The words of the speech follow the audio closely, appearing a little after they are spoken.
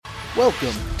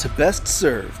Welcome to Best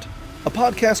Served, a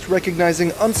podcast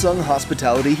recognizing unsung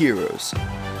hospitality heroes.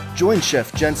 Join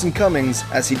Chef Jensen Cummings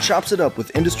as he chops it up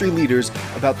with industry leaders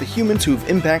about the humans who've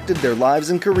impacted their lives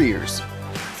and careers.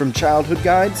 From childhood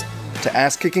guides to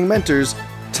ass-kicking mentors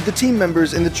to the team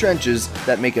members in the trenches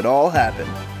that make it all happen.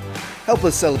 Help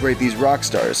us celebrate these rock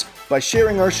stars by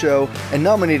sharing our show and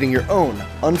nominating your own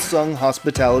unsung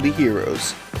hospitality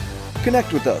heroes.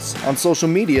 Connect with us on social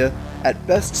media at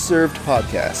Best Served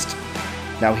Podcast.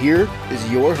 Now here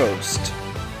is your host.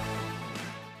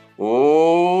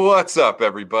 What's up,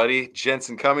 everybody?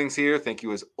 Jensen Cummings here. Thank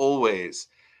you as always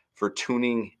for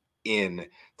tuning in.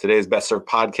 Today's Best Served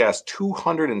Podcast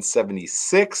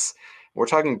 276. We're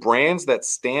talking brands that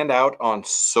stand out on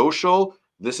social.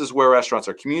 This is where restaurants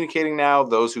are communicating now.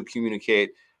 Those who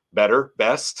communicate better,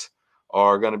 best,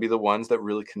 are going to be the ones that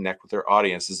really connect with their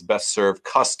audience. This is Best Served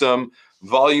Custom,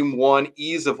 Volume 1,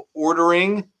 Ease of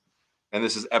Ordering. And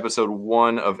this is episode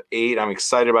 1 of 8. I'm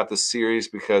excited about this series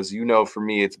because, for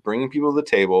me, it's bringing people to the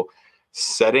table,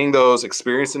 setting those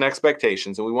experience and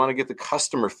expectations. And we want to get the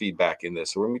customer feedback in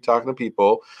this. So we're going to be talking to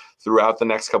people throughout the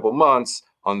next couple months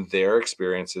on their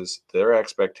experiences, their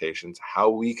expectations, how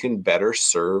we can better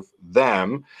serve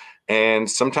them.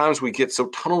 And sometimes we get so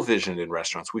tunnel visioned in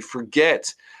restaurants, we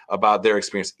forget about their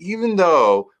experience, even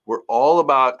though we're all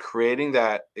about creating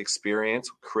that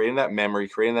experience, creating that memory,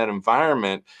 creating that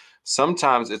environment.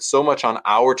 Sometimes it's so much on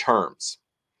our terms.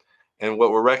 And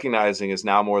what we're recognizing is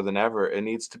now more than ever, it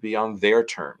needs to be on their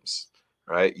terms,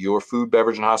 right? Your food,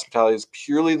 beverage, and hospitality is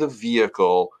purely the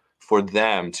vehicle for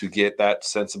them to get that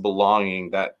sense of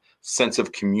belonging, that sense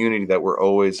of community that we're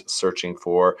always searching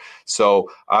for.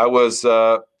 So I was,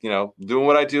 doing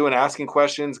what I do and asking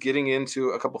questions, getting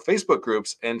into a couple Facebook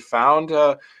groups and found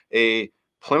a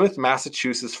Plymouth,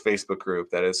 Massachusetts Facebook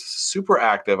group that is super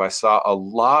active. I saw a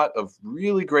lot of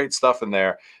really great stuff in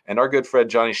there. And our good friend,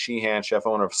 Johnny Sheehan, chef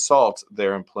owner of Salt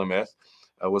there in Plymouth,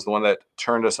 was the one that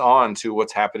turned us on to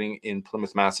what's happening in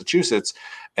Plymouth, Massachusetts.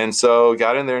 And so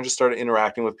got in there and just started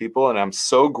interacting with people. And I'm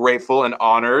so grateful and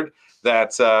honored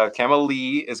that Kamala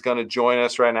Lee is going to join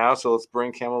us right now. So let's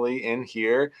bring Kamala Lee in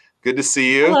here. Good to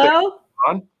see you. Hello.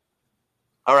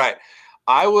 All right.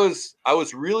 I was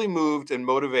really moved and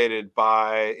motivated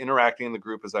by interacting in the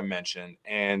group, as I mentioned,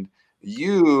 and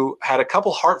you had a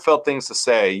couple heartfelt things to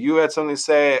say. You had something to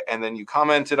say, and then you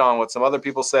commented on what some other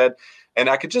people said, and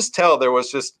I could just tell there was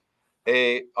just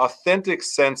a authentic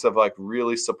sense of like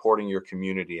really supporting your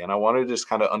community. And I wanted to just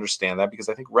kind of understand that because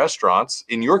I think restaurants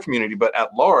in your community, but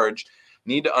at large,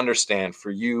 need to understand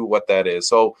for you what that is.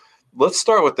 So let's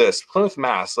start with this. Plymouth,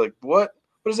 Mass, like what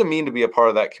does it mean to be a part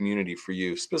of that community for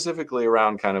you, specifically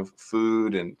around kind of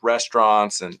food and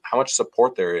restaurants and how much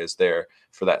support there is there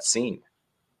for that scene?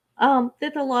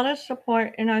 There's a lot of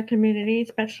support in our community,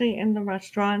 especially in the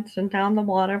restaurants and down the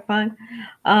waterfront.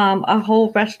 Our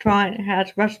whole restaurant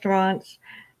has restaurants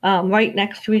right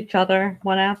next to each other,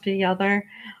 one after the other.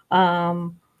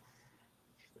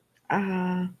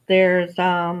 There's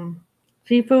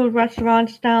seafood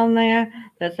restaurants down there.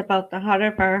 That's about the heart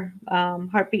of our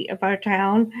heartbeat of our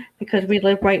town because we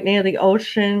live right near the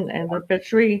ocean and the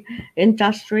fishery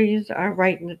industries are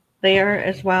right there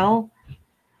as well.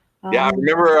 Yeah, I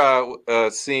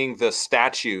remember seeing the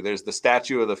statue. There's the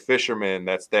statue of the fisherman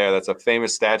that's there. That's a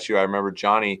famous statue. I remember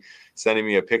Johnny sending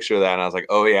me a picture of that, and I was like,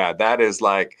 oh, yeah, that is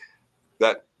like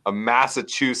that a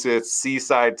Massachusetts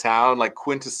seaside town, like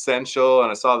quintessential. And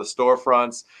I saw the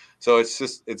storefronts. So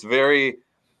it very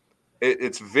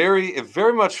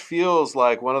much feels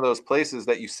like one of those places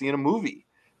that you see in a movie,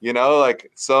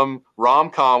 like some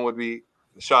rom-com would be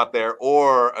shot there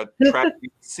or a track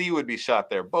C would be shot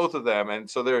there, both of them. And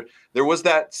so there was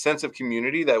that sense of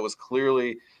community that was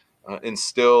clearly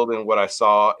instilled in what I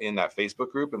saw in that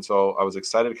Facebook group. And so I was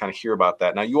excited to kind of hear about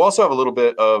that. Now you also have a little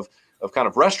bit of kind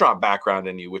of restaurant background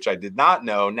in you, which I did not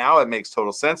know. Now it makes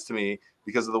total sense to me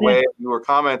because of the way you were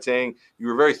commenting. You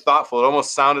were very thoughtful. It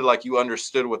almost sounded like you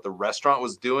understood what the restaurant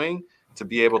was doing to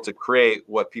be able to create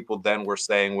what people then were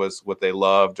saying was what they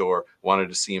loved or wanted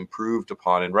to see improved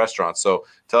upon in restaurants. So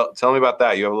tell me about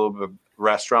that. You have a little bit of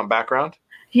restaurant background?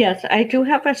 Yes, I do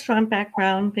have restaurant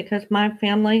background because my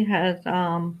family has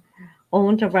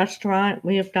owned a restaurant.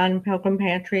 We have done Pilgrim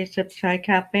Pantry, Sips Chai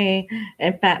Cafe,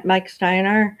 and Fat Mike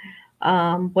Steiner.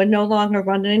 We're no longer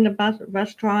running the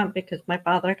restaurant because my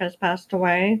father has passed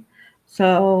away.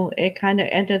 So it kind of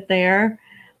ended there.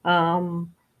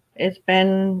 It's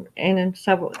been in a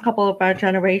couple of our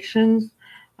generations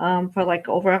for like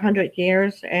over 100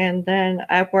 years. And then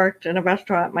I've worked in a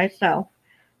restaurant myself.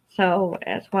 So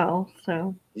as well.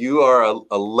 So you are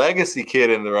a legacy kid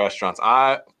in the restaurants.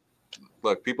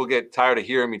 look, people get tired of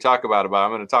hearing me talk about it, but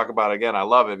I'm going to talk about it again. I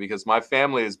love it because my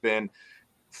family has been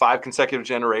 5 consecutive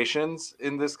generations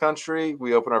in this country.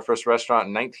 We opened our first restaurant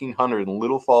in 1900 in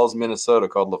Little Falls, Minnesota,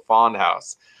 called La Fond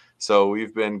House. So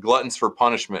we've been gluttons for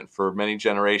punishment for many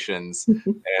generations,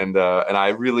 and I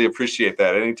really appreciate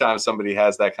that. Anytime somebody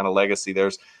has that kind of legacy,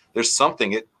 there's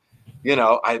something.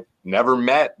 I never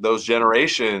met those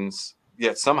generations,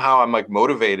 yet somehow I'm like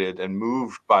motivated and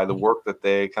moved by the work that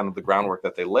the groundwork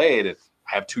that they laid. And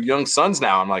I have 2 young sons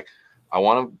now. I'm like, I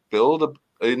want to build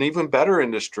an even better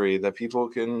industry that people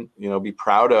can, be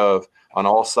proud of on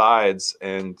all sides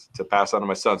and to pass on to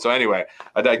my son. So anyway,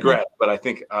 I digress, but I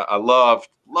think I love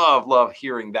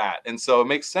hearing that. And so it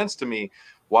makes sense to me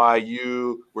why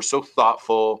you were so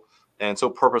thoughtful and so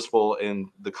purposeful in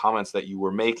the comments that you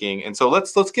were making. And so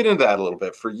let's get into that a little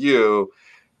bit for you,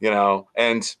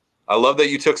 and I love that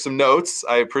you took some notes.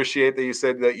 I appreciate that you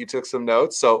said that you took some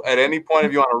notes. So at any point,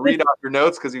 if you want to read off your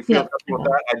notes because you feel comfortable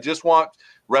with that, I just want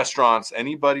restaurants,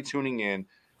 anybody tuning in,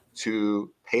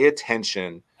 to pay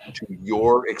attention to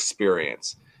your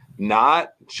experience.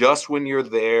 Not just when you're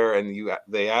there and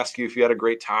they ask you if you had a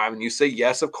great time and you say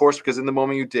yes, of course, because in the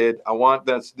moment you did. I want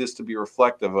this to be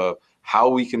reflective of how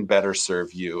we can better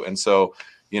serve you. And so,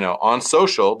 on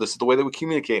social, this is the way that we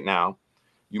communicate now.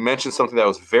 You mentioned something that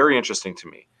was very interesting to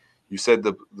me. You said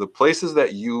the places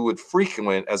that you would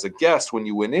frequent as a guest when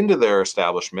you went into their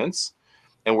establishments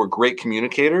and were great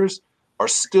communicators are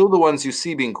still the ones you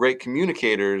see being great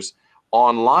communicators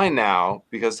online now,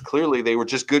 because clearly they were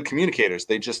just good communicators.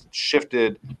 They just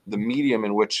shifted the medium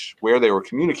in where they were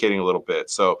communicating a little bit.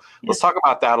 So let's talk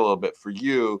about that a little bit. For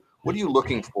you, what are you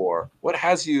looking for? What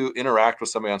has you interact with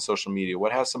somebody on social media?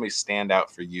 What has somebody stand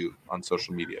out for you on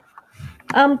social media?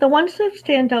 The ones that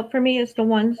stand out for me is the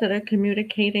ones that are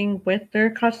communicating with their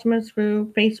customers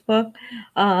through Facebook.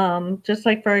 Just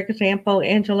like, for example,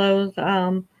 Angelo's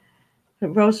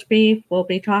roast beef will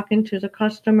be talking to the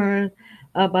customer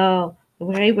about,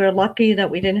 hey, we're lucky that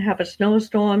we didn't have a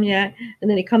snowstorm yet. And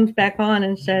then he comes back on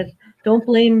and says, don't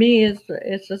blame me,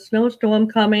 it's a snowstorm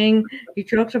coming. He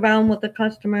jokes around with the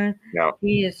customer. No.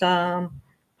 He's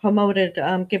promoted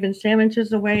giving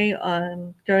sandwiches away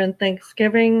during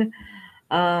Thanksgiving.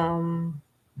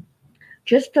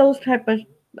 Just those type of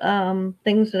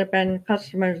things that have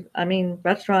been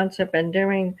restaurants have been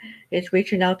doing is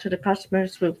reaching out to the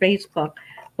customers through Facebook,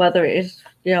 whether it's,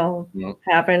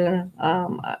 having,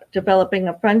 developing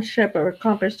a friendship or a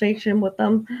conversation with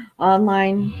them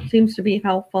online seems to be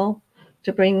helpful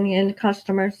to bring in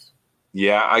customers.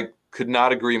 Yeah, I could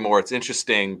not agree more. It's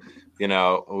interesting.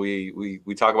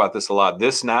 We talk about this a lot.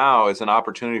 This now is an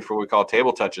opportunity for what we call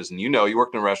table touches. And you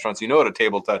worked in restaurants, you know what a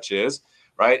table touch is,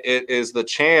 right? It is the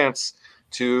chance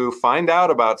to find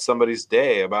out about somebody's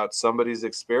day, about somebody's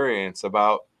experience,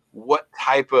 about what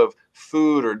type of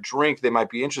food or drink they might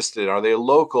be interested in. Are they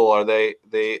local? Are they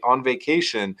on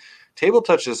vacation? Table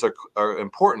touches are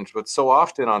important, but so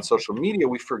often on social media,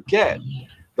 we forget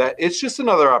that it's just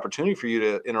another opportunity for you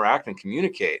to interact and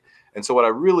communicate. And so what I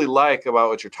really like about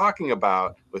what you're talking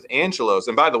about with Angelo's,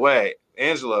 and by the way,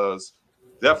 Angelo's,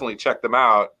 definitely check them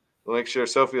out. We'll make sure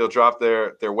Sophie will drop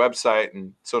their website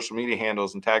and social media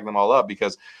handles and tag them all up,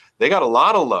 because they got a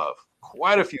lot of love,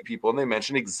 quite a few people, and they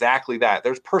mentioned exactly that.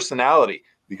 There's personality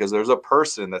because there's a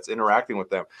person that's interacting with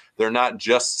them. They're not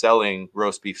just selling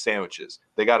roast beef sandwiches.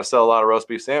 They got to sell a lot of roast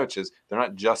beef sandwiches. They're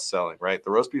not just selling, right?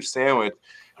 The roast beef sandwich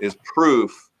is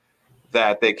proof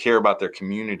that they care about their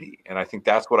community. And I think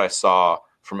that's what I saw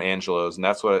from Angelo's. And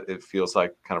that's what it feels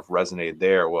like kind of resonated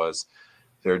there was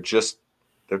they're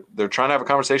trying to have a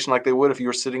conversation like they would if you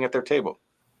were sitting at their table.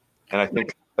 And I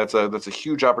think that's a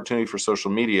huge opportunity for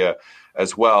social media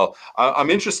as well. I'm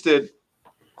interested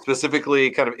specifically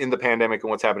kind of in the pandemic and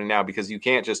what's happening now, because you're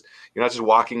not just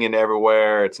walking in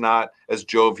everywhere. It's not as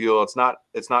jovial. It's not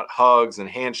hugs and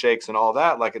handshakes and all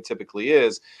that like it typically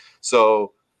is.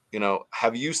 So,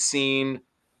 have you seen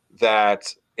that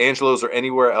Angelo's or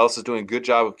anywhere else is doing a good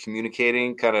job of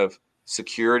communicating kind of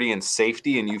security and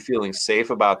safety, and you feeling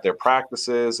safe about their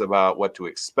practices, about what to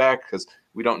expect? Because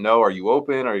we don't know. Are you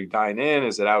open? Are you dine in?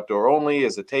 Is it outdoor only?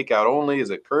 Is it takeout only? Is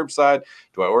it curbside?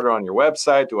 Do I order on your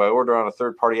website? Do I order on a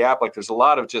third-party app? Like, there's a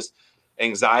lot of just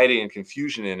anxiety and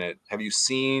confusion in it. Have you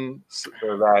seen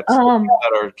that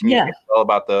are communicating well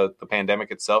about the pandemic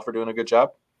itself are doing a good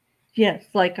job? Yes,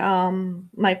 like one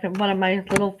of my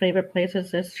little favorite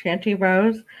places is Shanty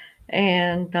Rose,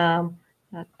 and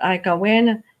I go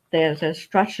in. There's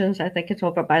instructions. I think it's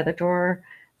over by the door,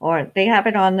 or they have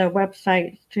it on their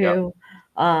website too.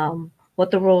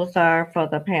 What the rules are for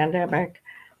the pandemic.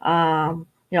 5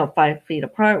 feet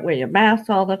apart, wear your mask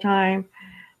all the time.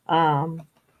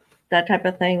 that type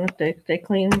of thing. They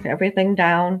clean everything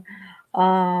down.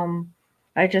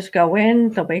 I just go in.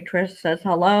 The waitress says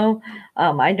hello.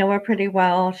 I know her pretty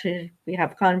well. We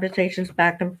have conversations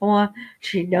back and forth.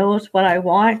 She knows what I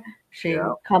want. She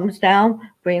Yeah. comes down,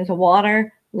 brings a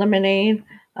water, lemonade.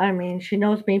 I mean, she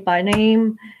knows me by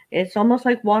name. It's almost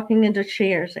like walking into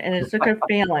Cheers, and it's a good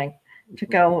feeling to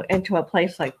go into a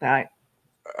place like that.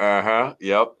 Uh-huh.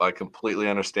 Yep. I completely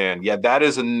understand. Yeah, that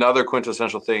is another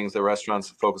quintessential things that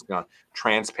restaurants are focusing on.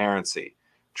 Transparency.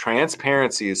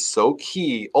 Transparency is so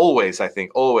key. Always, I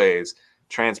think, always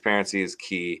transparency is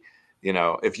key. You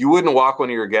know, if you wouldn't walk one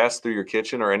of your guests through your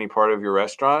kitchen or any part of your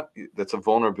restaurant, that's a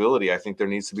vulnerability. I think there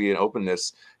needs to be an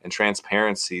openness and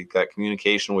transparency, that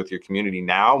communication with your community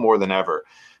now more than ever,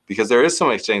 because there is so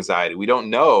much anxiety. We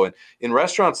don't know. And in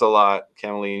restaurants a lot,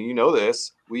 Kemily, and you know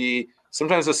this, we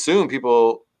sometimes assume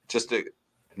people just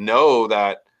know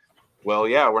that, well,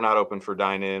 yeah, we're not open for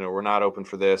dine-in, or we're not open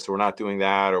for this, or we're not doing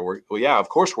that, or well, yeah, of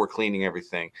course we're cleaning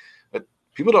everything. But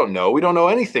people don't know. We don't know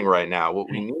anything right now.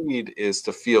 What we need is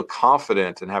to feel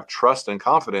confident and have trust and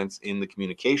confidence in the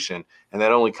communication. And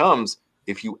that only comes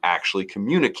if you actually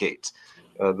communicate.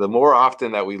 The more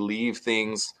often that we leave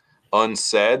things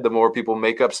unsaid, the more people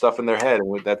make up stuff in their head.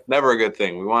 And that's never a good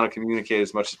thing. We want to communicate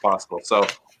as much as possible. So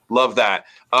love that.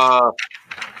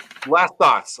 Last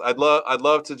thoughts. I'd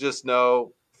love to just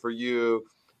know for you,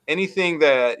 anything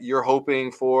that you're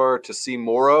hoping for to see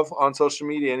more of on social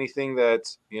media, anything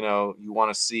that, you know, you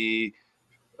want to see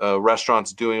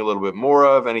restaurants doing a little bit more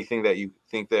of, anything that you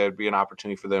think there'd be an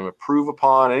opportunity for them to improve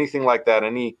upon, anything like that,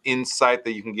 any insight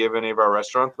that you can give any of our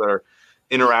restaurants that are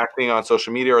interacting on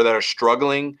social media or that are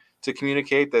struggling to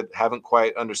communicate, that haven't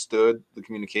quite understood the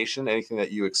communication, anything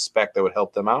that you expect that would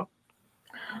help them out?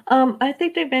 I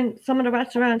think some of the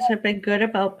restaurants have been good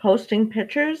about posting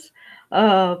pictures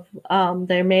of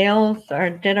their meals or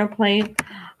dinner plate.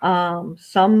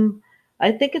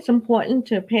 I think it's important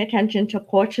to pay attention to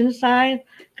portion size,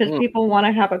 because people want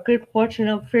to have a good portion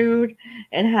of food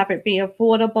and have it be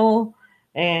affordable,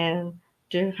 and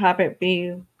to have it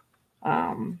be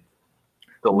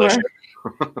Delicious.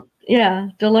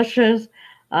 delicious.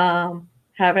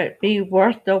 Have it be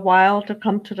worth the while to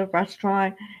come to the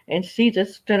restaurant and see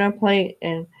this dinner plate,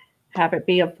 and have it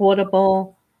be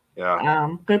affordable.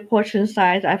 Yeah. Good portion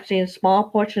size. I've seen small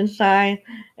portion size,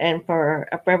 and for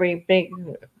a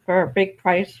big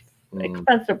price,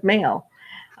 expensive meal.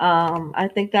 I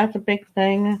think that's a big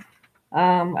thing.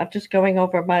 I'm just going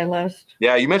over my list.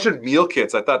 Yeah, you mentioned meal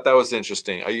kits. I thought that was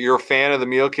interesting. You're a fan of the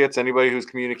meal kits? Anybody who's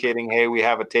communicating, hey, we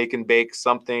have a take and bake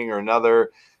something or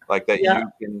another, like that, Yeah.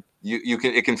 you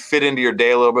can it can fit into your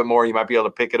day a little bit more. You might be able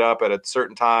to pick it up at a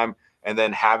certain time and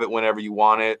then have it whenever you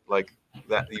want it. Like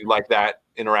that, you like that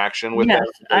interaction with Yes,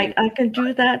 that? I can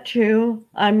do that too.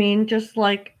 I mean,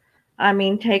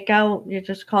 takeout, you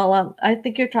just call up. I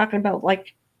think you're talking about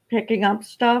like picking up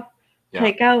stuff, Yeah.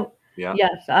 takeout. Yeah.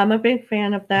 Yes, I'm a big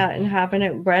fan of that and having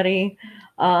it ready.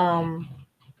 I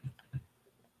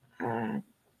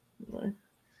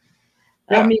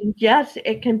mean, yes,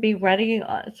 it can be ready.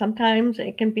 Sometimes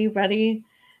it can be ready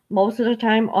most of the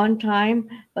time on time,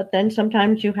 but then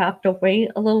sometimes you have to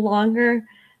wait a little longer.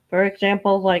 For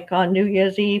example, like on New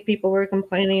Year's Eve, people were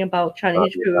complaining about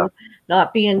Chinese food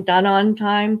not being done on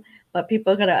time, but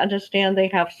people got to understand they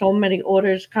have so many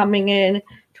orders coming in,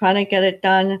 trying to get it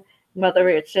done, whether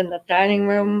it's in the dining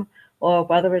room or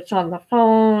whether it's on the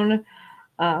phone.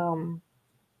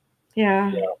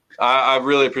 Yeah. I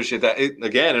really appreciate that.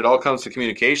 It all comes to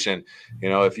communication. You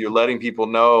know, if you're letting people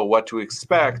know what to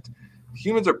expect,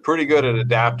 humans are pretty good at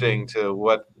adapting to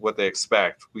what they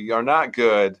expect. We are not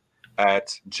good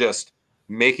at just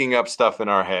making up stuff in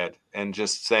our head and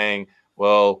just saying,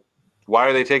 well, why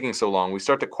are they taking so long? We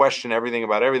start to question everything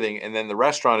about everything, and then the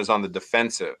restaurant is on the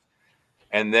defensive.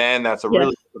 And then that's a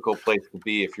really difficult place to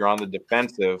be if you're on the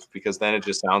defensive, because then it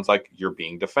just sounds like you're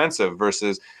being defensive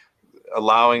versus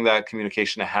allowing that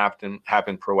communication to happen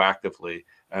proactively.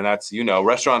 And that's,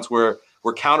 restaurants, we're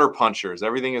counter punchers.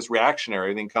 Everything is reactionary.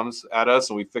 Everything comes at us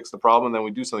and we fix the problem and then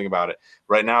we do something about it.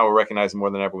 Right now, we're recognizing more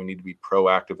than ever we need to be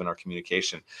proactive in our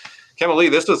communication. Kemily,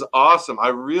 this was awesome. I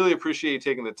really appreciate you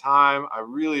taking the time. I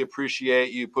really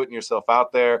appreciate you putting yourself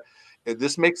out there.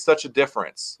 This makes such a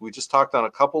difference. We just talked on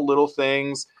a couple little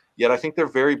things, yet I think they're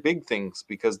very big things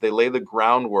because they lay the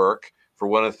groundwork for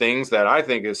one of the things that I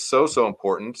think is so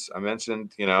important. I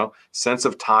mentioned, sense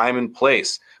of time and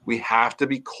place. We have to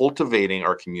be cultivating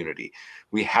our community.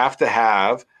 We have to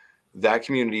have that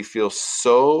community feel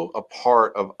so a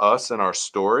part of us and our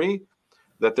story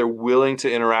that they're willing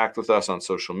to interact with us on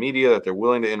social media, that they're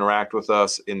willing to interact with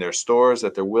us in their stores,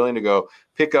 that they're willing to go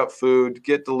pick up food,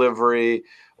 get delivery,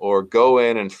 or go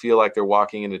in and feel like they're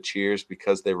walking into Cheers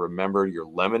because they remembered your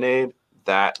lemonade,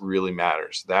 that really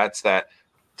matters. That's that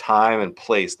time and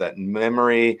place, that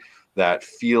memory, that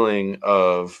feeling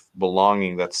of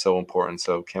belonging that's so important.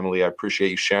 So, Camilee, I appreciate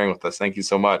you sharing with us. Thank you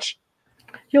so much.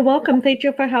 You're welcome. Thank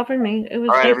you for having me. It was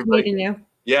nice meeting you.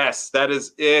 Yes, that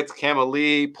is it.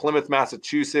 Camilee, Plymouth,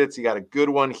 Massachusetts. You got a good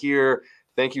one here.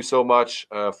 Thank you so much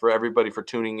for everybody for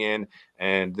tuning in.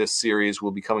 And this series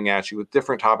will be coming at you with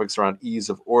different topics around ease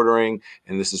of ordering.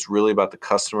 And this is really about the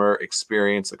customer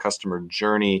experience, the customer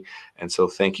journey. And so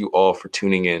thank you all for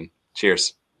tuning in.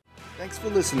 Cheers. Thanks for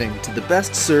listening to the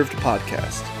Best Served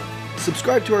podcast.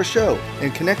 Subscribe to our show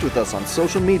and connect with us on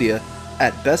social media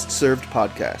at Best Served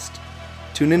Podcast.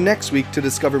 Tune in next week to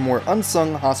discover more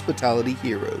unsung hospitality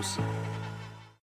heroes.